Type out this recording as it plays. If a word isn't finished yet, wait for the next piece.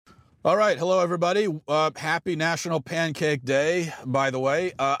All right. Hello, everybody. Happy National Pancake Day, by the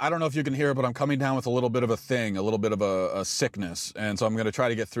way. I don't know if you can hear, but I'm coming down with a little bit of a thing, a little bit of a sickness. And so I'm going to try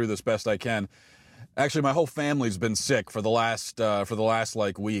to get through this best I can. Actually, my whole family's been sick for the last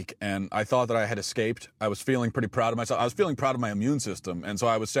like week. And I thought that I had escaped. I was feeling pretty proud of myself. I was feeling proud of my immune system. And so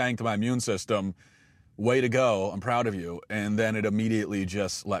I was saying to my immune system, way to go. I'm proud of you. And then it immediately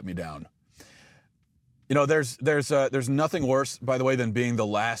just let me down. You know, there's nothing worse, by the way, than being the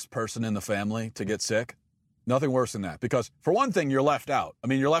last person in the family to get sick. Nothing worse than that. Because for one thing, you're left out. I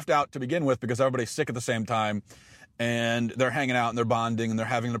mean, you're left out to begin with because everybody's sick at the same time and they're hanging out and they're bonding and they're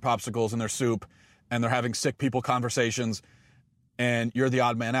having their popsicles and their soup and they're having sick people conversations and you're the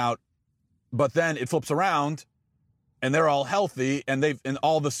odd man out. But then it flips around and they're all healthy and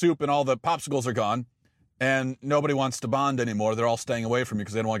all the soup and all the popsicles are gone and nobody wants to bond anymore. They're all staying away from you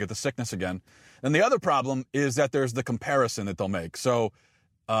because they don't want to get the sickness again. And the other problem is that there's the comparison that they'll make. So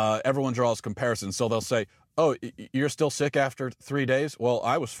everyone draws comparisons. So they'll say, oh, you're still sick after 3 days? Well,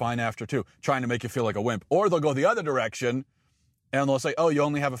 I was fine after 2, trying to make you feel like a wimp. Or they'll go the other direction and they'll say, oh, you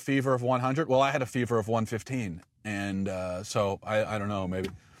only have a fever of 100? Well, I had a fever of 115. And so I don't know, maybe.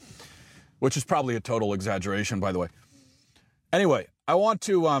 Which is probably a total exaggeration, by the way. Anyway, I want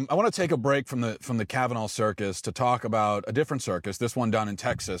to take a break from the Kavanaugh circus to talk about a different circus, this one down in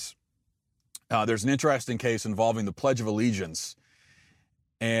Texas. There's an interesting case involving the Pledge of Allegiance.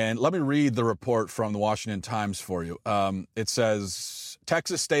 And let me read the report from the Washington Times for you. It says,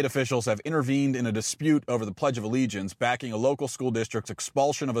 Texas state officials have intervened in a dispute over the Pledge of Allegiance, backing a local school district's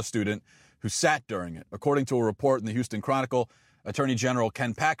expulsion of a student who sat during it. According to a report in the Houston Chronicle, Attorney General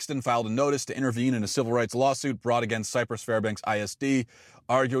Ken Paxton filed a notice to intervene in a civil rights lawsuit brought against Cypress Fairbanks ISD,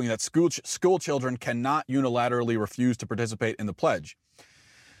 arguing that school children cannot unilaterally refuse to participate in the pledge.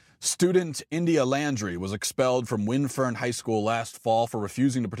 Student India Landry was expelled from Winfern High School last fall for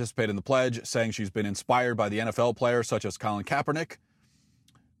refusing to participate in the pledge, saying she's been inspired by the NFL players such as Colin Kaepernick.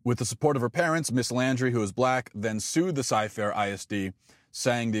 With the support of her parents, Miss Landry, who is black, then sued the Cy-Fair ISD,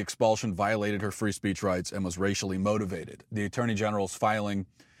 saying the expulsion violated her free speech rights and was racially motivated. The Attorney General's filing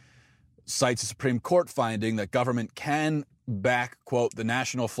cites a Supreme Court finding that government can back, quote, the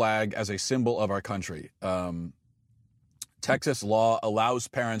national flag as a symbol of our country. Texas law allows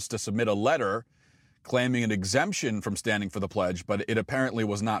parents to submit a letter claiming an exemption from standing for the pledge, but it apparently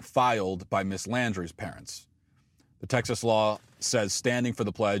was not filed by Miss Landry's parents. The Texas law says standing for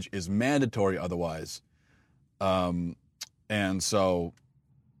the pledge is mandatory otherwise. And so,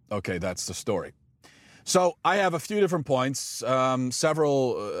 okay, that's the story. So I have a few different points,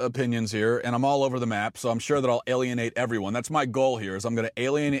 several opinions here, and I'm all over the map, so I'm sure that I'll alienate everyone. That's my goal here, is I'm going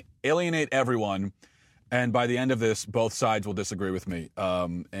to alienate everyone. And by the end of this, both sides will disagree with me.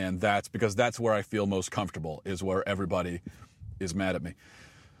 And that's because that's where I feel most comfortable, is where everybody is mad at me.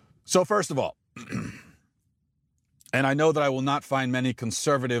 So first of all, and I know that I will not find many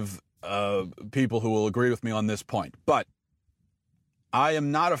conservative people who will agree with me on this point, but I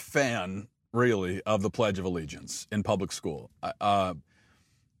am not a fan, really, of the Pledge of Allegiance in public school.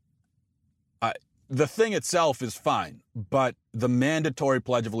 The thing itself is fine, but the mandatory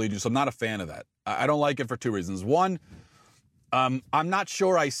Pledge of Allegiance, I'm not a fan of that. I don't like it for 2 reasons. One, I'm not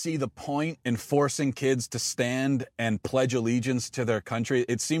sure I see the point in forcing kids to stand and pledge allegiance to their country.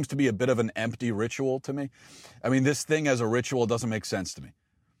 It seems to be a bit of an empty ritual to me. I mean, this thing as a ritual doesn't make sense to me.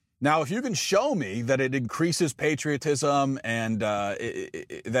 Now, if you can show me that it increases patriotism and that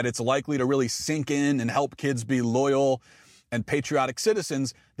it's likely to really sink in and help kids be loyal and patriotic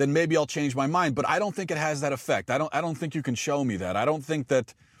citizens, then maybe I'll change my mind. But I don't think it has that effect. I don't think you can show me that. I don't think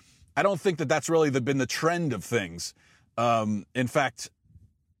that that's really been the trend of things. In fact,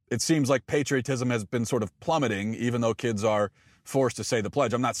 it seems like patriotism has been sort of plummeting, even though kids are forced to say the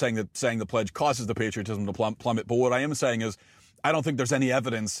pledge. I'm not saying that saying the pledge causes the patriotism to plummet, but what I am saying is I don't think there's any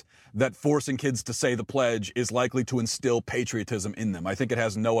evidence that forcing kids to say the pledge is likely to instill patriotism in them. I think it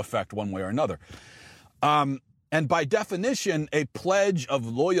has no effect one way or another. And by definition, a pledge of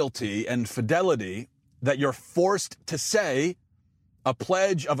loyalty and fidelity that you're forced to say, a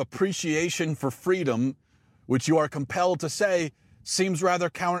pledge of appreciation for freedom, which you are compelled to say, seems rather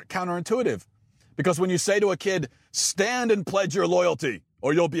counterintuitive. Because when you say to a kid, stand and pledge your loyalty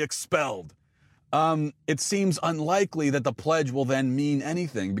or you'll be expelled, it seems unlikely that the pledge will then mean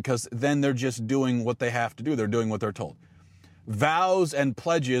anything, because then they're just doing what they have to do. They're doing what they're told. Vows and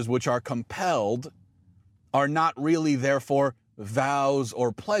pledges which are compelled are not really, therefore, vows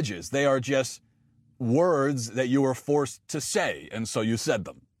or pledges. They are just words that you were forced to say, and so you said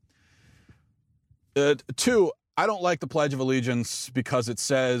them. 2, I don't like the Pledge of Allegiance because it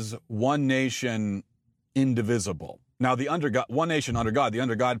says one nation, indivisible. Now, the under God, one nation under God, the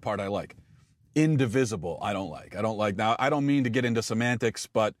under God part I like. Indivisible, I don't like. Now, I don't mean to get into semantics,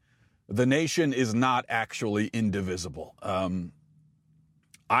 but the nation is not actually indivisible.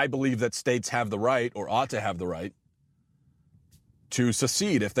 I believe that states have the right, or ought to have the right, to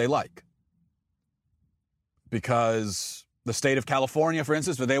secede if they like. Because the state of California, for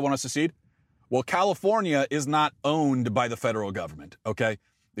instance, do they want to secede? Well, California is not owned by the federal government, okay?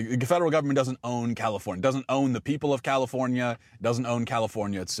 The federal government doesn't own California, doesn't own the people of California, doesn't own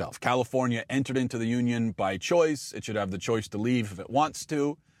California itself. California entered into the union by choice. It should have the choice to leave if it wants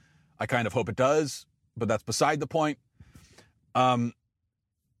to. I kind of hope it does, but that's beside the point.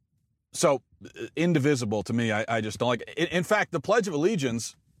 So indivisible to me, I just don't like it. In fact, the Pledge of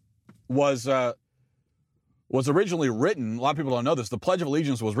Allegiance was originally written, a lot of people don't know this, the Pledge of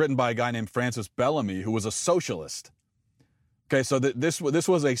Allegiance was written by a guy named Francis Bellamy, who was a socialist. Okay, so this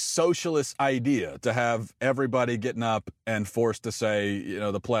was a socialist idea, to have everybody getting up and forced to say,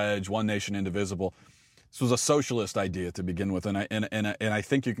 the pledge, one nation, indivisible. This was a socialist idea to begin with, and I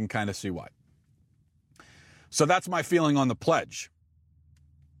think you can kind of see why. So that's my feeling on the pledge.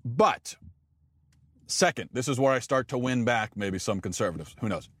 But second, this is where I start to win back maybe some conservatives. Who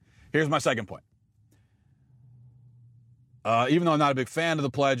knows? Here's my second point. Even though I'm not a big fan of the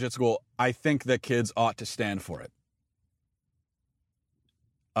pledge at school, I think that kids ought to stand for it.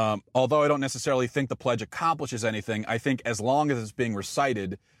 Although I don't necessarily think the pledge accomplishes anything, I think as long as it's being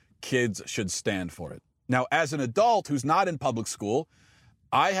recited, kids should stand for it. Now, as an adult who's not in public school,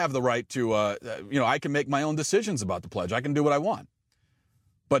 I have the right to, I can make my own decisions about the pledge. I can do what I want.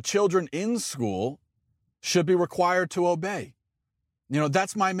 But children in school should be required to obey.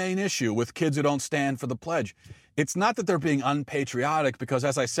 That's my main issue with kids who don't stand for the pledge. It's not that they're being unpatriotic, because,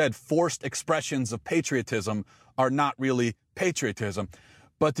 as I said, forced expressions of patriotism are not really patriotism.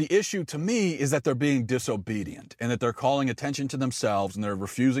 But the issue to me is that they're being disobedient, and that they're calling attention to themselves, and they're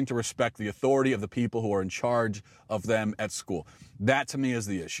refusing to respect the authority of the people who are in charge of them at school. That to me is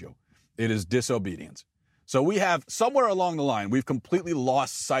the issue. It is disobedience. So we have, somewhere along the line, we've completely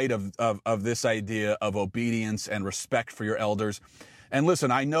lost sight of this idea of obedience and respect for your elders. And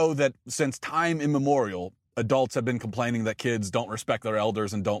listen, I know that since time immemorial, adults have been complaining that kids don't respect their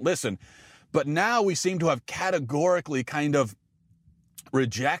elders and don't listen. But now we seem to have categorically kind of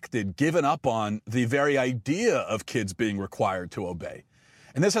given up on the very idea of kids being required to obey.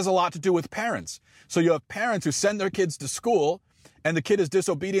 And this has a lot to do with parents. So you have parents who send their kids to school, and the kid is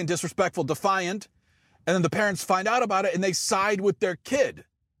disobedient, disrespectful, defiant, and then the parents find out about it and they side with their kid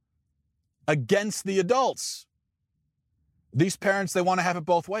against the adults. These parents, they want to have it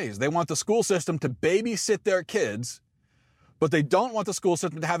both ways. They want the school system to babysit their kids, but they don't want the school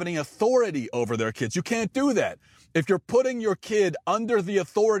system to have any authority over their kids. You can't do that. If you're putting your kid under the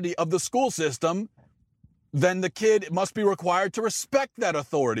authority of the school system, then the kid must be required to respect that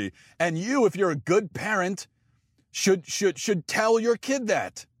authority. And you, if you're a good parent, should tell your kid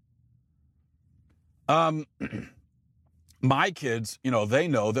that. My kids, they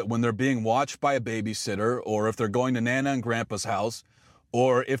know that when they're being watched by a babysitter, or if they're going to Nana and Grandpa's house,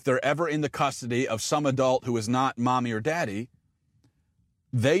 or if they're ever in the custody of some adult who is not mommy or daddy,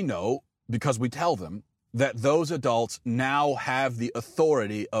 they know, because we tell them, that those adults now have the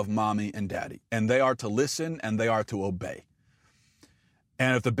authority of mommy and daddy, and they are to listen and they are to obey.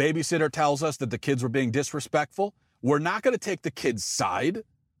 And if the babysitter tells us that the kids were being disrespectful, we're not going to take the kid's side.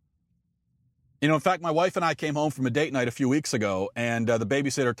 In fact, my wife and I came home from a date night a few weeks ago, and the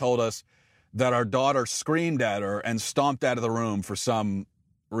babysitter told us that our daughter screamed at her and stomped out of the room for some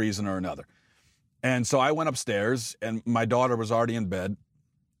reason or another. And so I went upstairs, and my daughter was already in bed,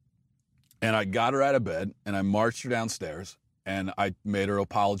 and I got her out of bed, and I marched her downstairs, and I made her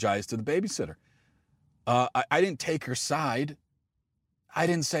apologize to the babysitter. I didn't take her side. I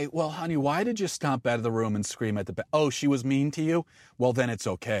didn't say, well, honey, why did you stomp out of the room and scream at the bed? Oh, she was mean to you? Well, then it's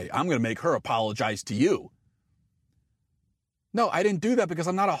okay. I'm going to make her apologize to you. No, I didn't do that because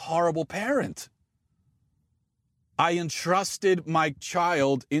I'm not a horrible parent. I entrusted my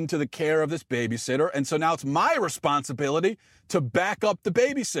child into the care of this babysitter, and so now it's my responsibility to back up the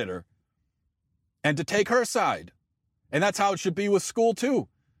babysitter and to take her side. And that's how it should be with school, too.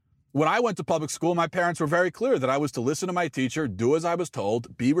 When I went to public school, my parents were very clear that I was to listen to my teacher, do as I was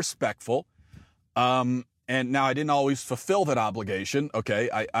told, be respectful. And now I didn't always fulfill that obligation. Okay,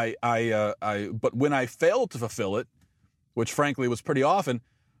 but when I failed to fulfill it, which frankly was pretty often,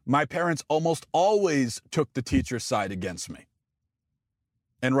 my parents almost always took the teacher's side against me.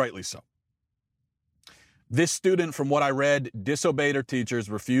 And rightly so. This student, from what I read, disobeyed her teachers,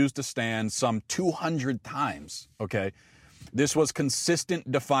 refused to stand some 200 times, okay? This was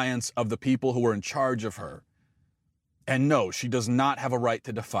consistent defiance of the people who were in charge of her. And no, she does not have a right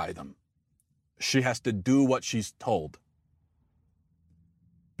to defy them. She has to do what she's told.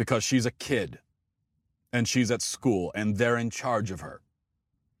 Because she's a kid. And she's at school. And they're in charge of her.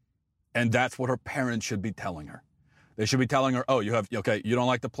 And that's what her parents should be telling her. They should be telling her, oh, you don't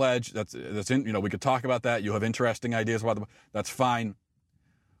like the pledge. We could talk about that. You have interesting ideas about that's fine.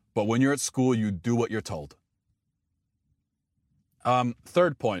 But when you're at school, you do what you're told.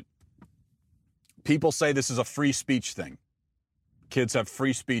 Third point. People say this is a free speech thing. Kids have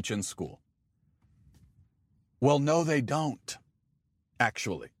free speech in school. Well, no, they don't,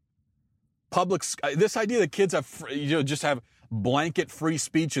 actually. This idea that kids have, just have blanket free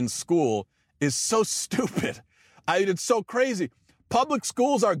speech in school is so stupid. It's so crazy. Public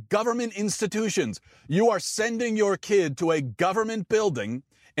schools are government institutions. You are sending your kid to a government building,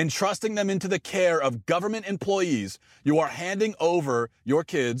 entrusting them into the care of government employees. You are handing over your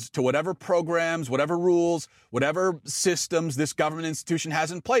kids to whatever programs, whatever rules, whatever systems this government institution has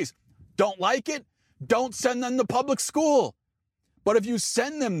in place. Don't like it? Don't send them to public school. But if you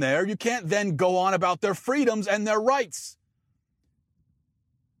send them there, you can't then go on about their freedoms and their rights.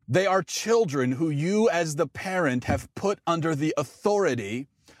 They are children who you as the parent have put under the authority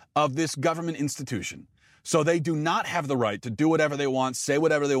of this government institution. So they do not have the right to do whatever they want, say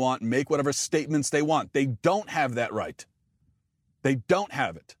whatever they want, make whatever statements they want. They don't have that right. They don't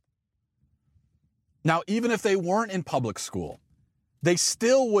have it. Now, even if they weren't in public school, they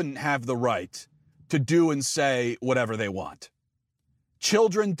still wouldn't have the right to do and say whatever they want.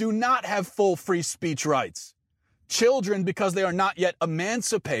 Children do not have full free speech rights. Children, because they are not yet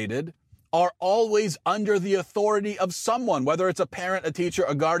emancipated, are always under the authority of someone, whether it's a parent, a teacher,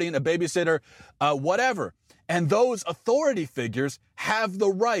 a guardian, a babysitter, whatever. And those authority figures have the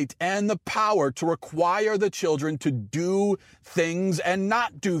right and the power to require the children to do things and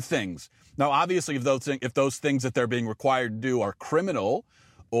not do things. Now, obviously, if those things that they're being required to do are criminal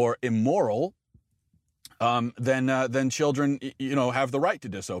or immoral, then children, have the right to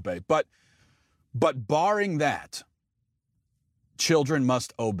disobey. But barring that, children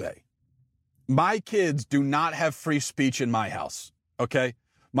must obey. My kids do not have free speech in my house, okay?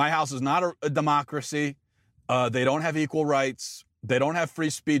 My house is not a democracy. They don't have equal rights. They don't have free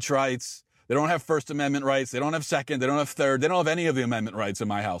speech rights. They don't have First Amendment rights. They don't have Second. They don't have Third. They don't have any of the amendment rights in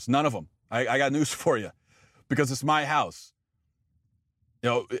my house. None of them. I got news for you, because it's my house.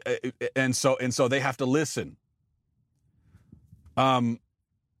 And so they have to listen. My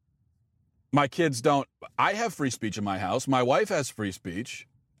kids don't. I have free speech in my house. My wife has free speech.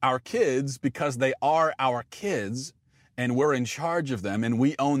 Our kids, because they are our kids and we're in charge of them and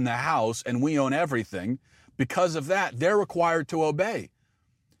we own the house and we own everything, because of that, they're required to obey.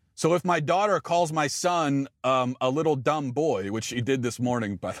 So if my daughter calls my son a little dumb boy, which she did this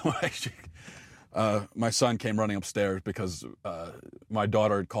morning, by the way, my son came running upstairs because my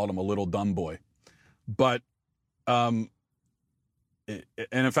daughter had called him a little dumb boy. But and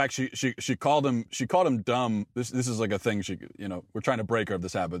in fact, she called him dumb. This is like a thing. We're trying to break her of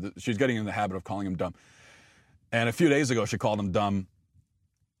this habit. She's getting in the habit of calling him dumb. And a few days ago, she called him dumb.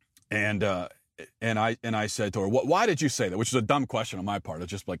 And I said to her, "Why did you say that?" Which is a dumb question on my part. It's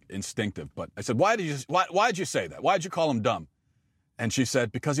just like instinctive. But I said, "Why did you say that? Why did you call him dumb?" And she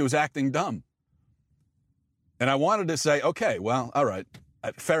said, "Because he was acting dumb." And I wanted to say, "Okay, well, all right,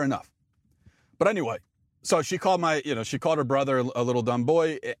 fair enough." But anyway. So she called her brother a little dumb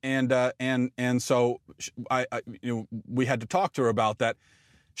boy, and so we had to talk to her about that.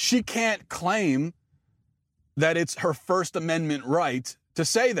 She can't claim that it's her First Amendment right to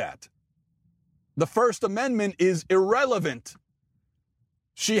say that. The First Amendment is irrelevant.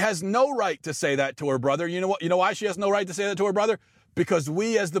 She has no right to say that to her brother. You know what? You know why she has no right to say that to her brother? Because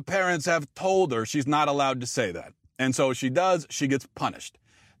we as the parents have told her she's not allowed to say that. And so if she does, she gets punished.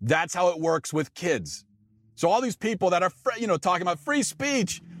 That's how it works with kids. So all these people that are, talking about free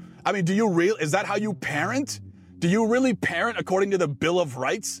speech, I mean, is that how you parent? Do you really parent according to the Bill of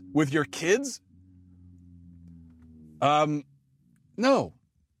Rights with your kids? No.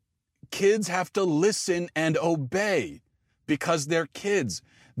 Kids have to listen and obey because they're kids.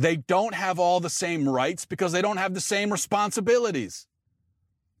 They don't have all the same rights because they don't have the same responsibilities.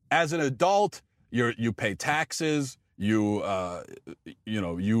 As an adult, you pay taxes. You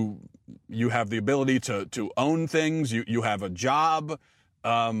have the ability to own things. You have a job,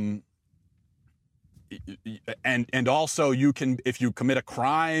 and also you can, if you commit a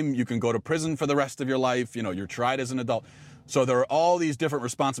crime, you can go to prison for the rest of your life. You're tried as an adult. So there are all these different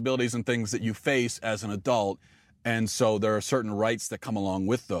responsibilities and things that you face as an adult, and so there are certain rights that come along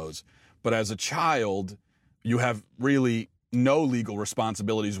with those. But as a child, you have really no legal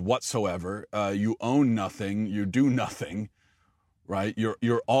responsibilities whatsoever. You own nothing. You do nothing, right?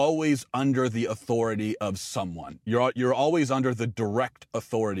 You're always under the authority of someone. You're always under the direct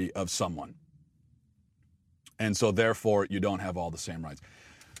authority of someone. And so therefore you don't have all the same rights.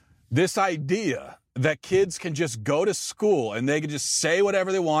 This idea that kids can just go to school and they can just say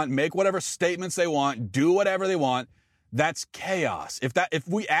whatever they want, make whatever statements they want, do whatever they want, that's chaos.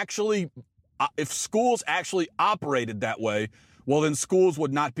 If schools actually operated that way, well, then schools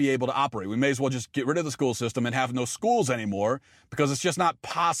would not be able to operate. We may as well just get rid of the school system and have no schools anymore, because it's just not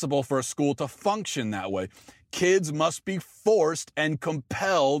possible for a school to function that way. Kids must be forced and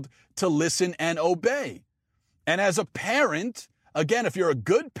compelled to listen and obey. And as a parent, again, if you're a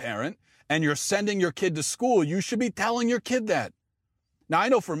good parent and you're sending your kid to school, you should be telling your kid that. Now, I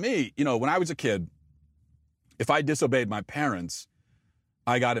know for me, when I was a kid, if I disobeyed my parents,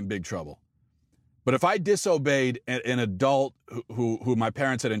 I got in big trouble. But if I disobeyed an adult who my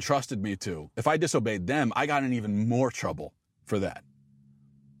parents had entrusted me to, if I disobeyed them, I got in even more trouble for that.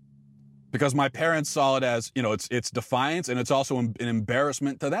 Because my parents saw it as, it's defiance, and it's also an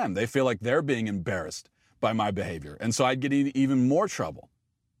embarrassment to them. They feel like they're being embarrassed by my behavior. And so I'd get in even more trouble.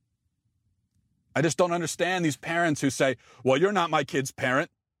 I just don't understand these parents who say, well, you're not my kid's parent.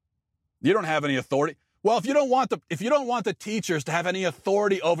 You don't have any authority. Well, if you don't want the teachers to have any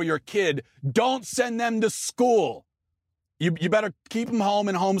authority over your kid, don't send them to school. You better keep them home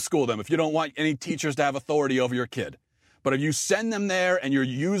and homeschool them if you don't want any teachers to have authority over your kid. But if you send them there and you're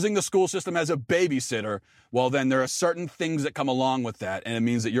using the school system as a babysitter, well, then there are certain things that come along with that, and it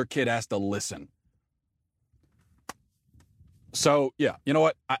means that your kid has to listen. So, yeah, you know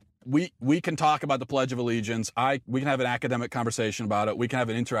what? We can talk about the Pledge of Allegiance. We can have an academic conversation about it. We can have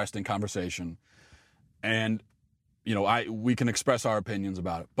an interesting conversation. And, we can express our opinions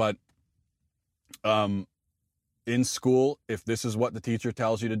about it. But in school, if this is what the teacher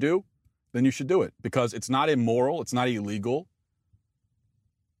tells you to do, then you should do it, because it's not immoral. It's not illegal.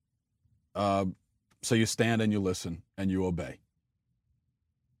 So you stand and you listen and you obey.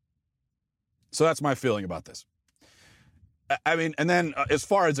 So that's my feeling about this. I mean, and then as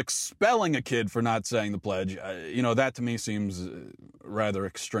far as expelling a kid for not saying the pledge, that to me seems rather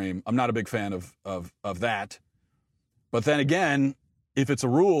extreme. I'm not a big fan of that. But then again, if it's a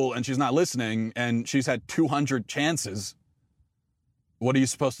rule and she's not listening and she's had 200 chances, what are you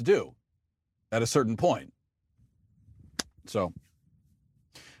supposed to do at a certain point? So,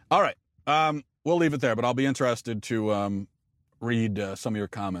 all right. We'll leave it there, but I'll be interested to read some of your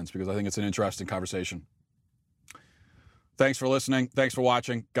comments, because I think it's an interesting conversation. Thanks for listening. Thanks for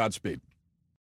watching. Godspeed.